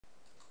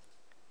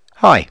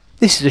Hi,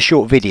 this is a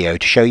short video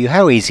to show you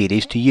how easy it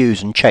is to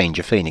use and change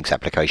a Ffenics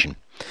application.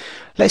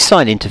 Let's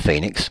sign into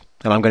Ffenics,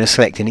 and I'm going to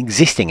select an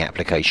existing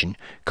application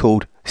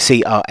called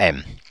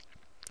CRM.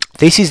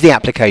 This is the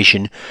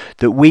application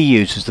that we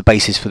use as the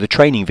basis for the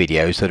training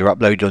videos that are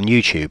uploaded on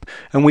YouTube,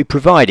 and we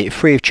provide it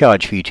free of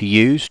charge for you to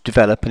use,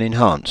 develop and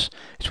enhance.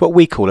 It's what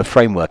we call a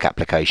framework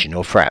application,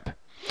 or FRAP.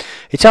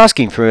 It's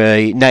asking for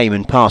a name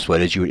and password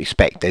as you would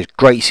expect. There's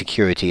great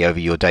security over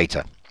your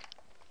data.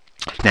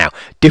 Now,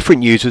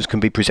 different users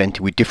can be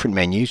presented with different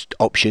menus,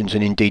 options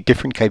and indeed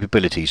different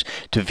capabilities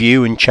to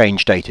view and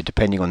change data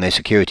depending on their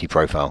security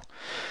profile.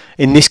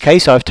 In this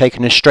case I've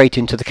taken us straight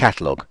into the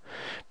catalogue,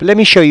 but let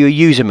me show you a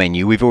user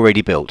menu we've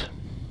already built.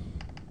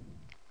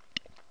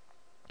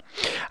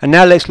 And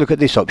now let's look at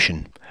this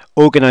option,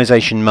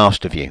 Organisation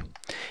Master View.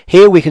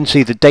 Here we can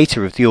see the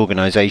data of the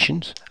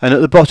organisations, and at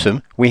the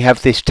bottom we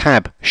have this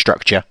tab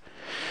structure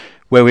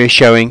where we're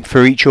showing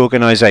for each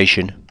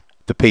organisation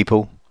the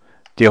people,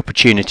 the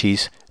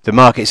opportunities, the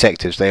market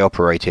sectors they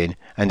operate in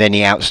and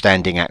any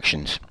outstanding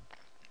actions.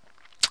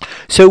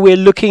 So we're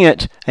looking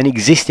at an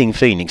existing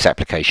Ffenics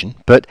application,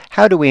 but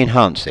how do we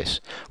enhance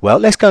this? Well,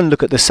 let's go and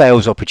look at the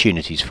sales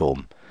opportunities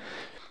form.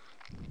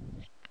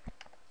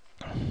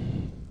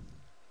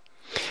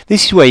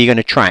 This is where you're going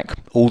to track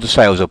all the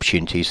sales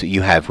opportunities that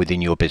you have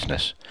within your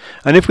business.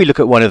 And if we look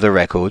at one of the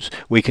records,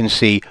 we can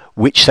see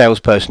which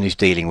salesperson is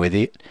dealing with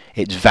it,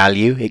 its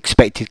value,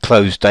 expected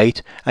close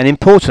date, and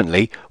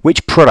importantly,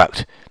 which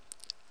product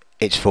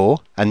it's for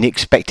and the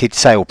expected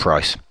sale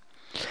price.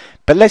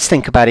 But let's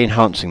think about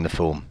enhancing the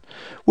form.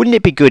 Wouldn't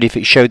it be good if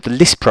it showed the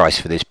list price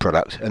for this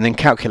product and then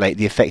calculate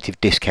the effective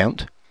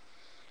discount?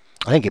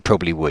 I think it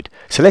probably would.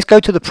 So let's go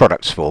to the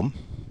products form.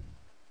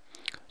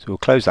 So we'll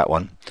close that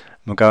one.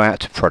 We'll go out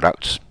to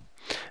products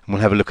and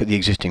we'll have a look at the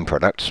existing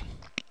products.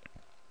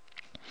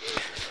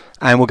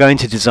 And we'll go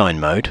into design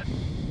mode.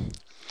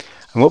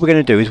 And what we're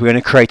going to do is we're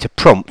going to create a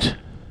prompt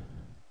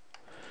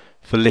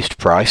for list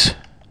price.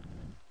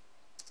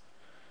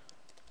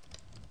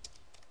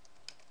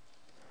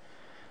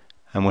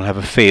 And we'll have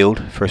a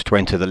field for us to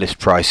enter the list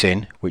price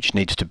in, which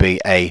needs to be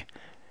a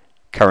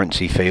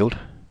currency field.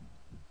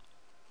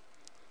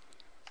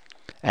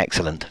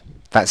 Excellent.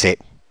 That's it.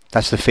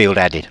 That's the field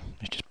added.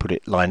 Let's just put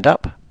it lined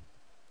up.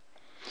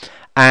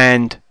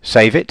 And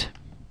save it.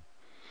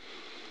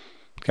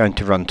 Go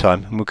into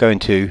runtime and we'll go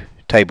into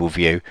table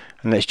view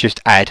and let's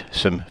just add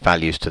some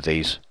values to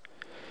these.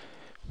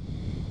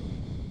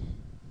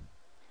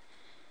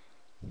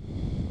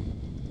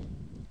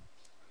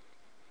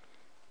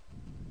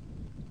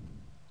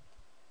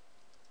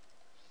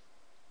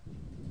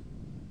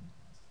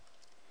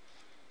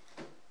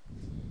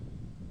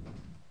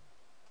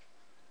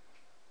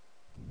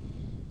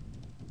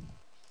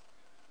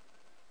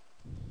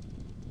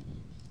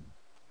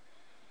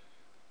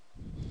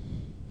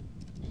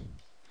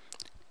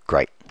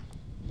 Great.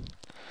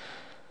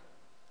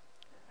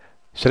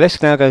 So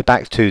let's now go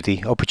back to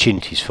the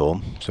opportunities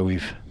form.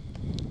 And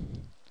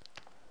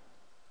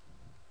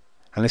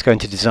let's go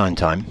into design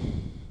time.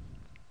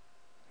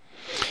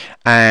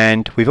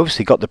 And we've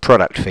obviously got the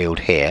product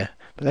field here,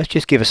 but let's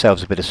just give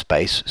ourselves a bit of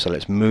space. So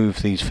let's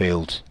move these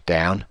fields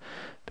down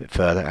a bit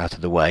further out of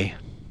the way.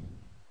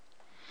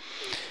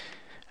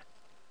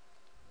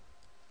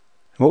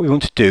 What we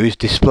want to do is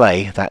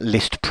display that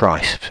list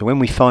price. So when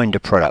we find a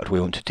product, we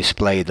want to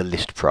display the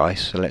list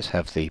price. So let's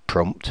have the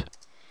prompt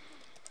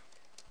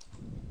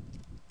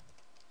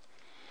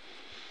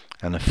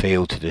and a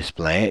field to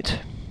display it,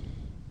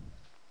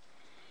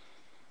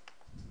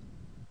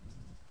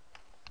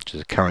 which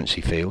is a currency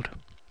field.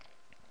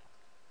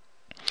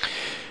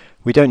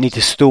 We don't need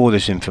to store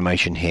this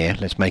information here.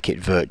 Let's make it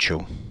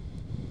virtual.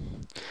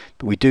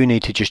 But we do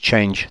need to just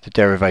change the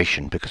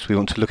derivation because we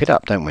want to look it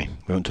up, don't we?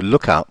 We want to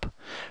look up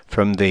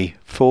from the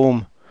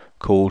form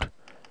called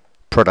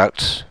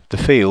products, the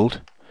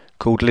field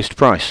called list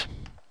price.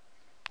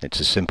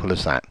 It's as simple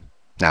as that.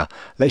 Now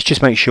let's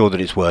just make sure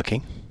that it's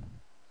working.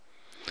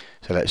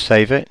 So let's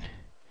save it,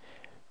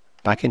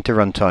 back into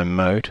runtime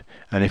mode,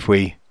 and if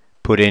we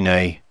put in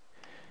an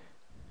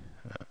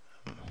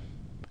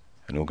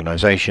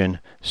organisation,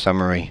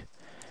 summary,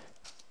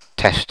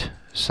 test,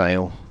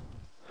 sale,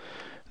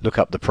 look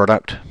up the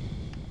product,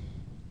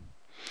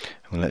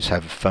 and let's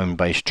have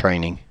phone-based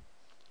training.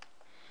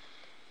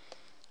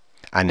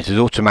 And it has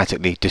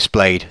automatically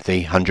displayed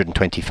the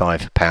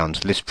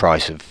 £125 list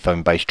price of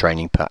phone-based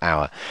training per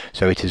hour.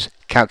 So it has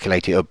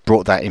calculated or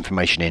brought that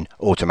information in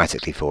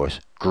automatically for us.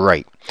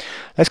 Great.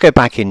 Let's go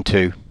back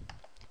into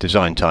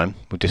design time.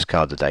 We'll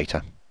discard the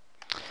data.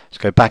 Let's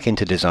go back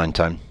into design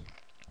time.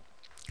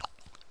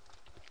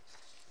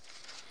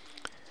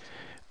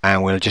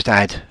 And we'll just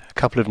add a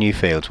couple of new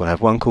fields. We'll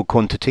have one called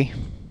quantity.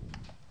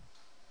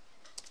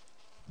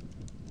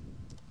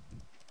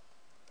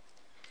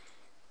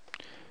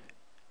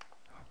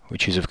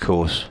 Which is of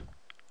course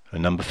a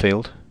number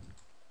field.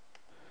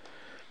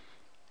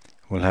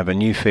 We'll have a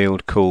new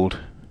field called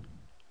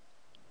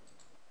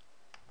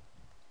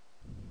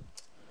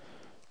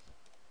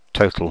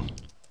total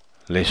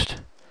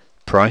list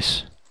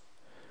price.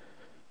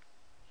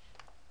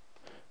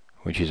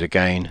 which is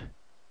again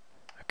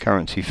a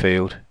currency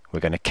field. We're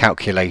going to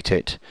calculate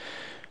it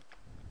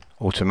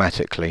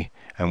automatically,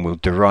 and we'll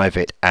derive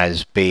it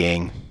as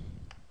being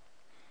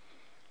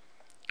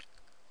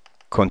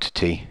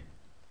quantity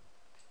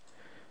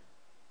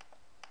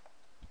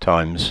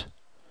times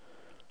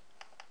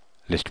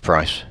list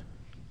price.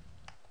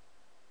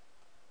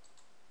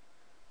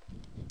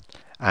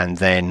 And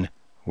then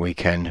we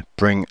can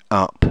bring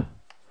up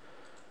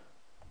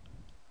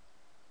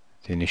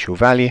the initial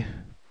value,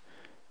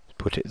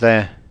 put it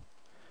there,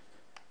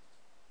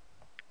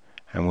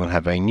 and we'll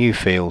have a new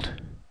field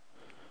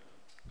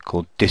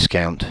called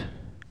discount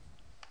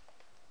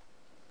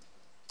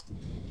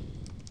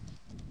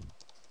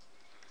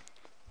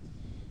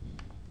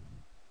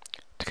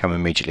to come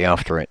immediately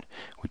after it,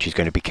 which is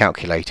going to be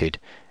calculated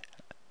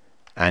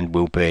and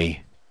will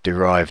be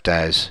derived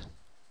as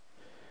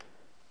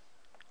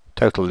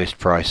total list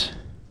price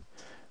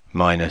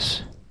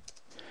minus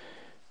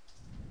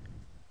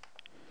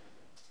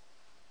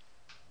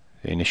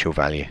the initial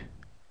value.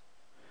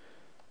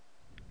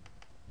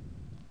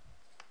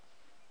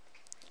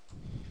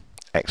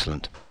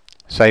 Excellent.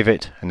 Save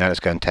it, and now let's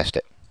go and test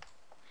it.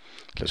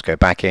 Let's go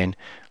back in.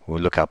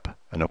 We'll look up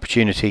an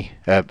opportunity,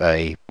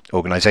 a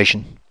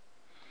organization.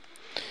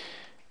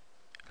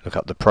 Look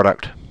up the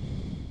product.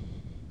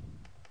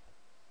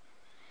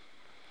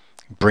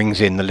 Brings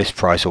in the list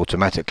price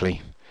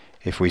automatically.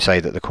 If we say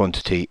that the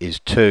quantity is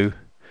 2,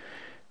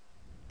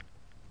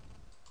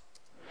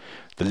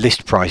 the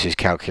list price is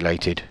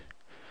calculated.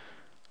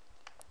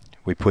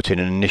 We put in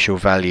an initial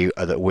value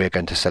that we're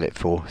going to sell it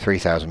for,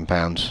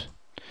 £3,000,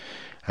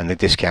 and the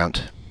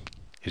discount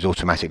is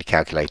automatically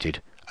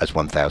calculated as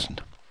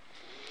 1,000.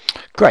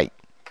 Great.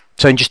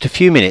 So in just a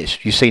few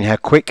minutes you've seen how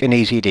quick and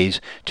easy it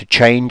is to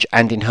change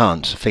and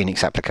enhance a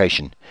Ffenics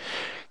application.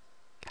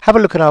 Have a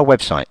look at our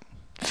website,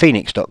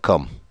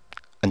 ffenics.com,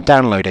 and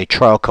download a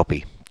trial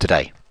copy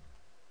today.